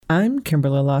I'm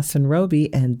Kimberly Lawson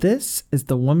Roby, and this is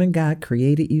the Woman God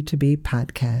Created You to Be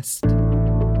podcast.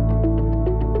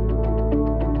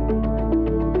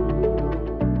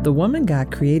 The Woman God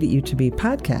Created You to Be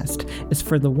podcast is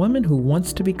for the woman who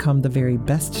wants to become the very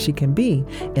best she can be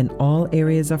in all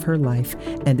areas of her life,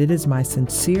 and it is my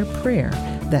sincere prayer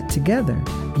that together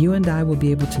you and I will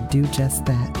be able to do just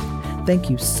that. Thank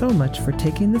you so much for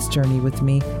taking this journey with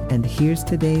me, and here's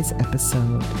today's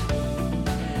episode.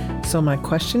 So my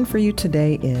question for you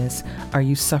today is, are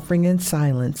you suffering in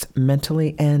silence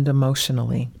mentally and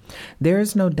emotionally? There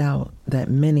is no doubt that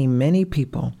many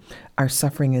people are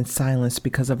suffering in silence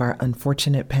because of our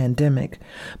unfortunate pandemic.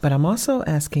 But I'm also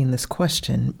asking this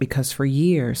question because for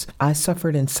years, I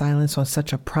suffered in silence on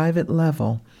such a private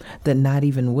level that not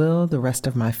even Will, the rest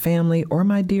of my family, or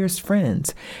my dearest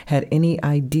friends had any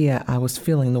idea I was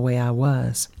feeling the way I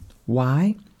was.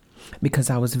 Why? Because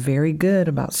I was very good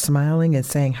about smiling and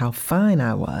saying how fine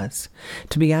I was.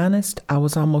 To be honest, I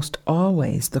was almost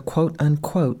always the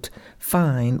quote-unquote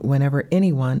fine whenever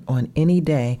anyone on any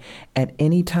day at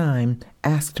any time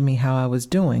asked me how I was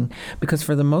doing, because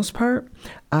for the most part,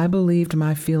 I believed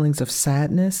my feelings of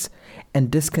sadness and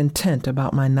discontent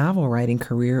about my novel writing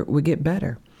career would get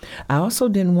better. I also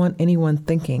didn't want anyone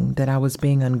thinking that I was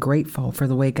being ungrateful for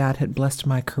the way God had blessed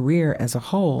my career as a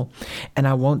whole, and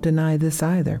I won't deny this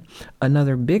either.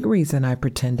 Another big reason I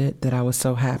pretended that I was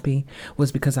so happy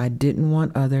was because I didn't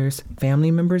want others, family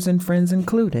members and friends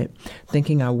included,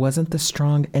 thinking I wasn't the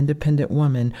strong, independent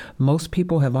woman most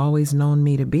people have always known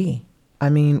me to be.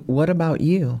 I mean, what about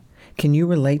you? Can you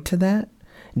relate to that?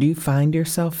 Do you find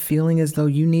yourself feeling as though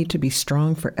you need to be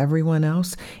strong for everyone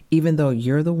else, even though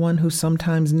you're the one who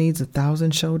sometimes needs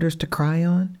 1,000 shoulders to cry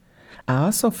on? I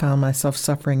also found myself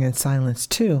suffering in silence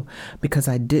too, because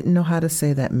I didn't know how to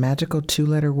say that magical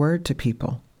 2-letter word to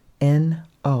people,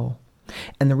 N-O.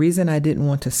 And the reason I didn't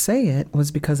want to say it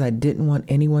was because I didn't want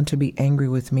anyone to be angry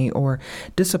with me or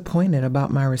disappointed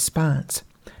about my response.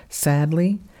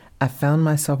 Sadly, I found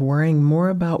myself worrying more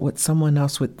about what someone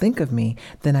else would think of me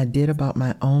than I did about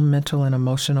my own mental and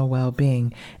emotional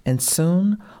well-being, and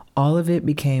soon all of it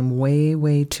became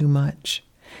way too much.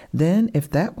 Then,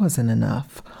 if that wasn't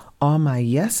enough, all my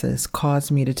yeses caused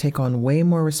me to take on way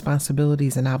more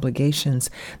responsibilities and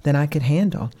obligations than I could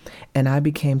handle, and I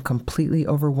became completely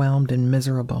overwhelmed and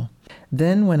miserable.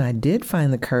 Then when I did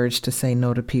find the courage to say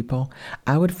no to people,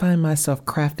 I would find myself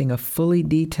crafting a fully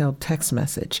detailed text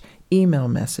message, email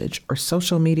message, or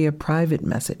social media private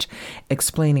message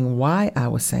explaining why I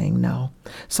was saying no.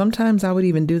 Sometimes I would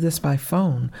even do this by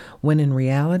phone, when in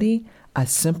reality, I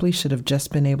simply should have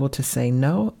just been able to say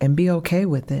no and be okay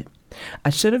with it. I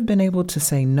should have been able to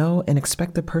say no and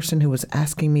expect the person who was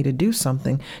asking me to do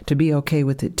something to be okay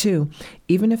with it too,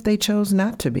 even if they chose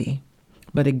not to be.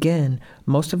 But again,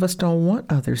 most of us don't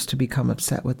want others to become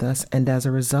upset with us, and as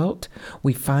a result,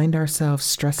 we find ourselves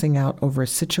stressing out over a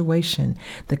situation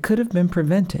that could have been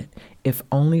prevented if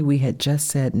only we had just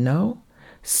said no,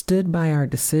 stood by our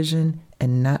decision,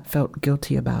 and not felt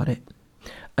guilty about it.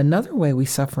 Another way we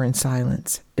suffer in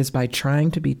silence is by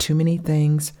trying to be too many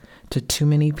things to too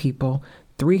many people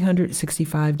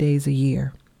 365 days a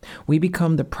year. We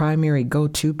become the primary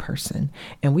go-to person,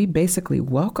 and we basically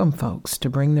welcome folks to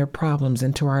bring their problems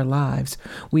into our lives.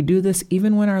 We do this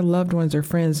even when our loved ones or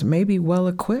friends may be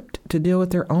well-equipped to deal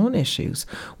with their own issues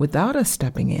without us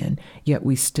stepping in, yet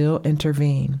we still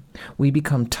intervene. We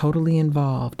become totally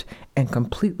involved and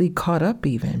completely caught up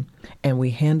even, and we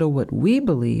handle what we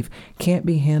believe can't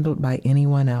be handled by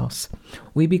anyone else.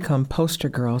 We become poster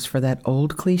girls for that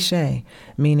old cliche,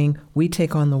 meaning we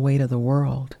take on the weight of the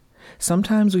world.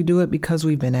 Sometimes we do it because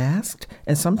we've been asked,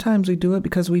 and sometimes we do it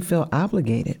because we feel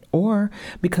obligated, or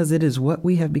because it is what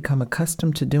we have become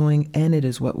accustomed to doing, and it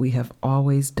is what we have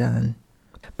always done.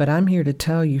 But I'm here to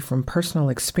tell you from personal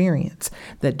experience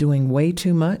that doing way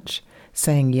too much,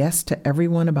 saying yes to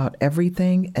everyone about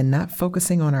everything, and not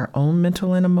focusing on our own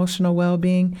mental and emotional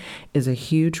well-being is a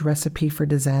huge recipe for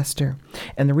disaster.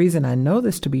 And the reason I know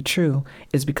this to be true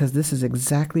is because this is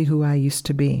exactly who I used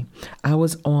to be. I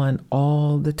was on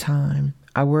all the time.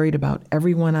 I worried about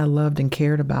everyone I loved and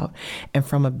cared about. And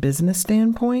from a business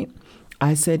standpoint,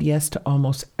 I said yes to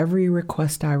almost every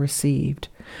request I received.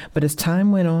 But as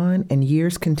time went on and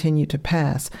years continued to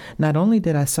pass, not only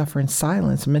did I suffer in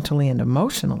silence mentally and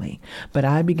emotionally, but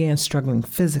I began struggling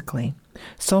physically.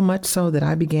 So much so that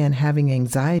I began having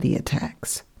anxiety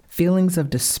attacks, feelings of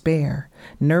despair,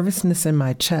 nervousness in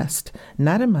my chest,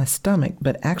 not in my stomach,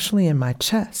 but actually in my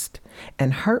chest,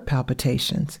 and heart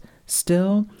palpitations.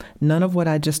 Still, none of what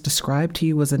I just described to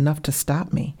you was enough to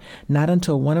stop me, not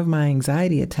until one of my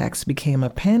anxiety attacks became a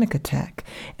panic attack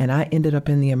and I ended up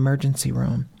in the emergency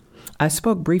room. I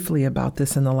spoke briefly about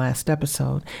this in the last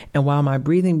episode, and while my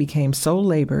breathing became so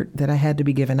labored that I had to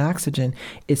be given oxygen,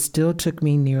 it still took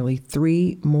me nearly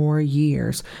 3 more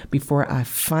years before I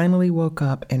finally woke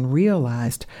up and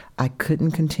realized I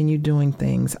couldn't continue doing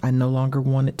things I no longer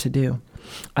wanted to do.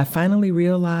 I finally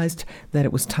realized that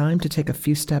it was time to take a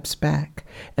few steps back,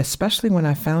 especially when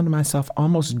I found myself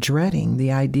almost dreading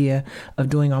the idea of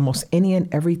doing almost any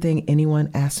and everything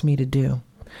anyone asked me to do.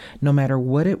 No matter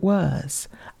what it was,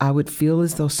 I would feel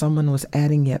as though someone was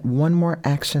adding yet one more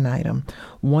action item,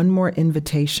 one more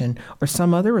invitation, or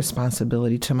some other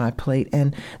responsibility to my plate,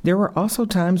 and there were also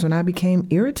times when I became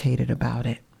irritated about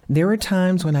it. There were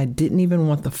times when I didn't even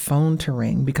want the phone to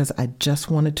ring because I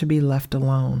just wanted to be left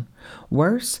alone.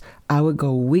 Worse, I would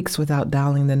go weeks without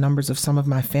dialing the numbers of some of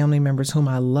my family members whom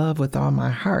I love with all my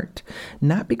heart,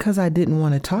 not because I didn't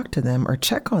want to talk to them or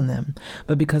check on them,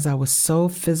 but because I was so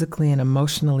physically and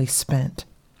emotionally spent.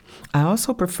 I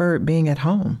also preferred being at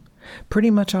home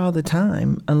pretty much all the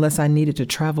time, unless I needed to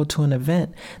travel to an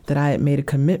event that I had made a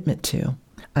commitment to.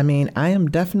 I mean, I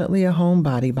am definitely a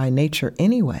homebody by nature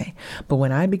anyway, but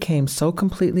when I became so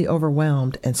completely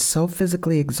overwhelmed and so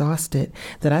physically exhausted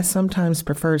that I sometimes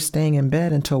preferred staying in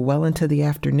bed until well into the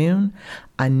afternoon,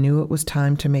 I knew it was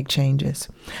time to make changes.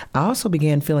 I also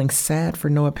began feeling sad for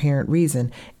no apparent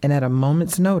reason, and at a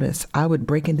moment's notice, I would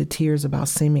break into tears about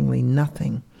seemingly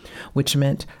nothing, which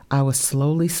meant I was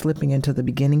slowly slipping into the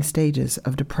beginning stages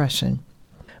of depression.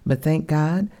 But thank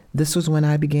God, this was when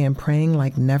I began praying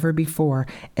like never before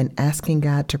and asking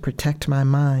God to protect my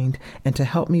mind and to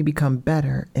help me become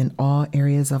better in all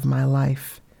areas of my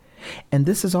life. And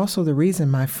this is also the reason,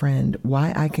 my friend,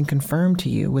 why I can confirm to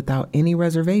you without any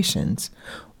reservations,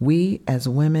 we as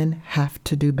women have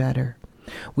to do better.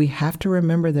 We have to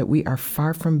remember that we are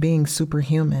far from being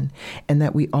superhuman and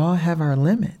that we all have our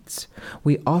limits.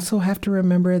 We also have to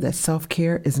remember that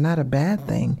self-care is not a bad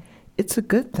thing. It's a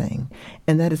good thing,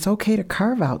 and that it's okay to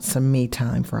carve out some me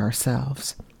time for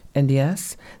ourselves. And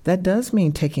yes, that does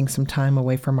mean taking some time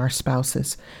away from our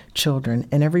spouses, children,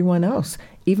 and everyone else,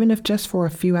 even if just for a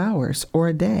few hours or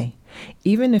a day.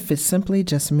 Even if it simply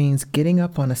just means getting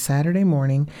up on a Saturday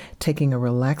morning, taking a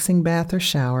relaxing bath or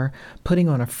shower, putting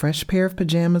on a fresh pair of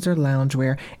pajamas or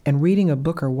loungewear, and reading a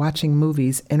book or watching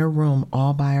movies in a room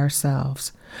all by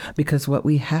ourselves. Because what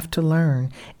we have to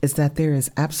learn is that there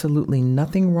is absolutely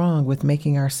nothing wrong with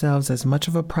making ourselves as much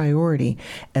of a priority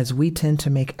as we tend to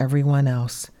make everyone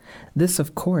else. This,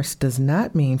 of course, does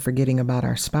not mean forgetting about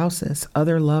our spouses,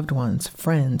 other loved ones,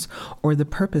 friends, or the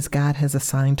purpose God has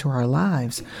assigned to our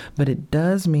lives, but it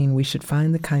does mean we should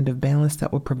find the kind of balance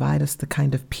that will provide us the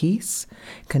kind of peace,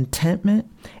 contentment,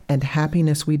 and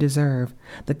happiness we deserve,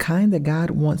 the kind that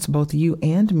God wants both you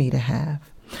and me to have.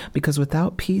 Because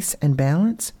without peace and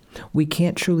balance, we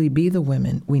can't truly be the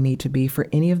women we need to be for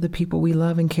any of the people we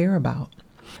love and care about.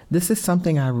 This is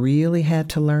something I really had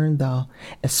to learn, though,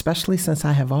 especially since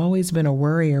I have always been a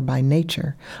worrier by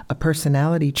nature, a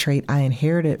personality trait I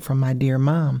inherited from my dear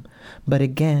mom. But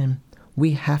again,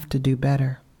 we have to do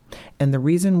better. And the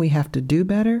reason we have to do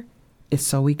better is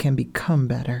so we can become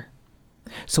better,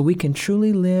 so we can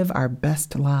truly live our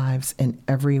best lives in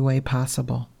every way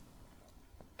possible.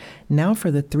 Now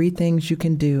for the 3 things you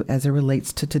can do as it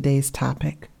relates to today's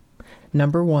topic.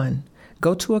 Number 1,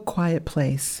 go to a quiet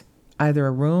place, either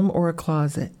a room or a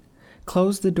closet.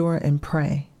 Close the door and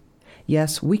pray.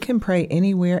 Yes, we can pray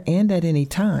anywhere and at any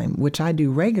time, which I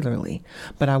do regularly,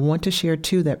 but I want to share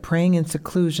too that praying in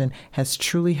seclusion has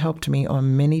truly helped me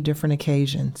on many different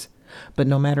occasions. But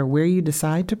no matter where you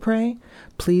decide to pray,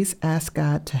 please ask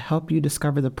God to help you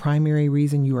discover the primary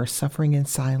reason you are suffering in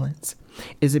silence.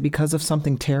 Is it because of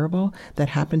something terrible that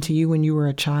happened to you when you were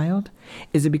a child?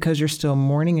 Is it because you're still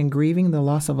mourning and grieving the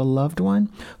loss of a loved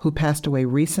one who passed away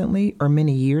recently or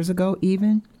many years ago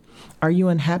even? Are you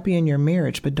unhappy in your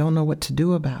marriage but don't know what to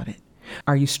do about it?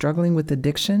 Are you struggling with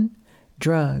addiction,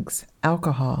 drugs,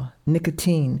 alcohol,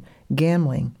 nicotine,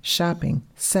 gambling, shopping,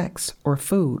 sex, or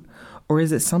food? Or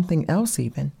is it something else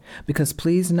even? Because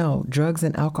please know, drugs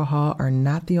and alcohol are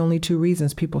not the only 2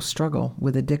 reasons people struggle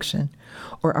with addiction.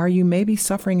 Or are you maybe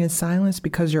suffering in silence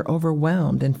because you're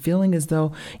overwhelmed and feeling as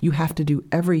though you have to do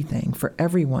everything for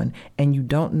everyone and you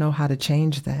don't know how to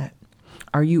change that?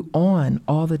 Are you on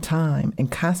all the time and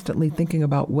constantly thinking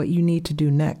about what you need to do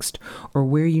next or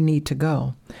where you need to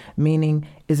go? Meaning,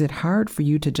 is it hard for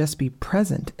you to just be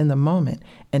present in the moment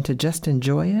and to just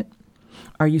enjoy it?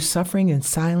 Are you suffering in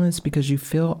silence because you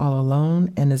feel all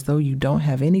alone and as though you don't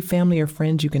have any family or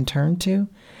friends you can turn to?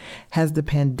 Has the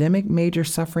pandemic made your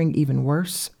suffering even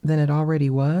worse than it already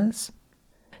was?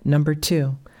 Number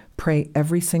 2, pray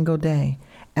every single day,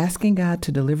 asking God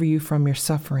to deliver you from your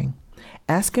suffering.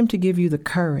 Ask Him to give you the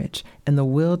courage and the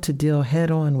will to deal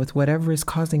head-on with whatever is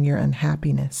causing your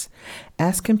unhappiness.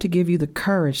 Ask Him to give you the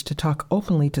courage to talk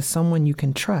openly to someone you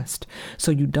can trust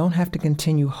so you don't have to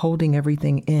continue holding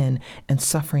everything in and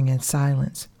suffering in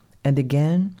silence. And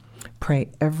again,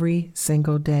 pray every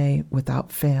single day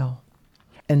without fail.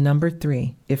 And number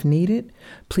 3, if needed,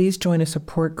 please join a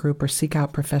support group or seek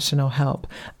out professional help,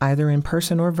 either in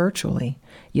person or virtually.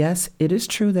 Yes, it is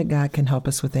true that God can help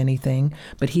us with anything,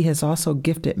 but He has also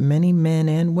gifted many men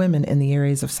and women in the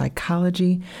areas of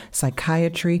psychology,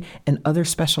 psychiatry, and other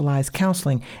specialized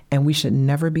counseling, and we should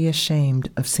never be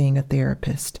ashamed of seeing a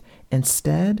therapist.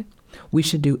 Instead, we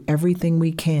should do everything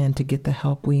we can to get the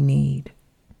help we need.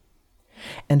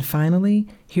 And finally,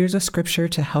 here's a scripture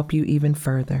to help you even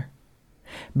further.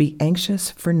 Be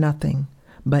anxious for nothing,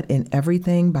 but in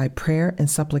everything by prayer and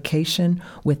supplication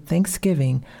with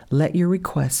thanksgiving, let your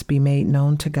requests be made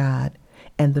known to God,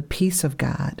 and the peace of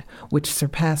God, which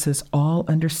surpasses all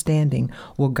understanding,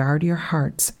 will guard your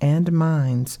hearts and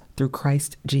minds through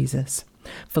Christ Jesus.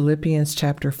 Philippians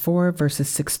chapter 4, verses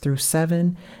 6 through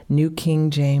 7, New King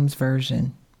James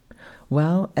Version.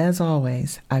 Well, as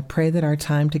always, I pray that our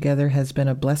time together has been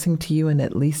a blessing to you in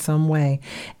at least some way,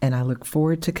 and I look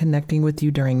forward to connecting with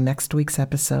you during next week's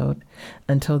episode.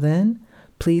 Until then,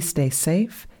 please stay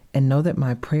safe and know that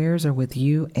my prayers are with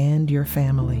you and your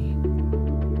family.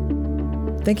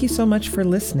 Thank you so much for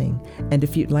listening, and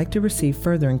if you'd like to receive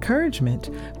further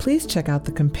encouragement, please check out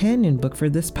the companion book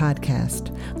for this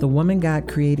podcast, The Woman God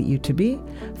Created You to Be,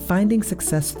 Finding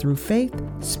Success Through Faith,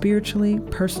 Spiritually,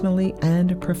 Personally,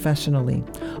 and Professionally.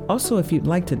 Also, if you'd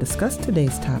like to discuss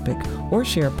today's topic or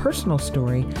share a personal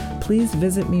story, please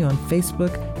visit me on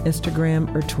Facebook,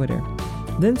 Instagram, or Twitter.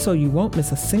 Then, so you won't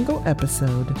miss a single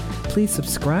episode, please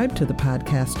subscribe to the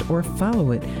podcast or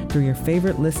follow it through your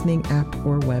favorite listening app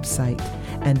or website.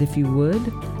 And if you would,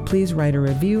 please write a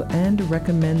review and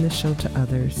recommend the show to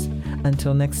others.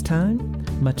 Until next time,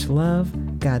 much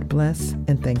love, God bless,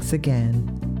 and thanks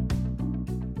again.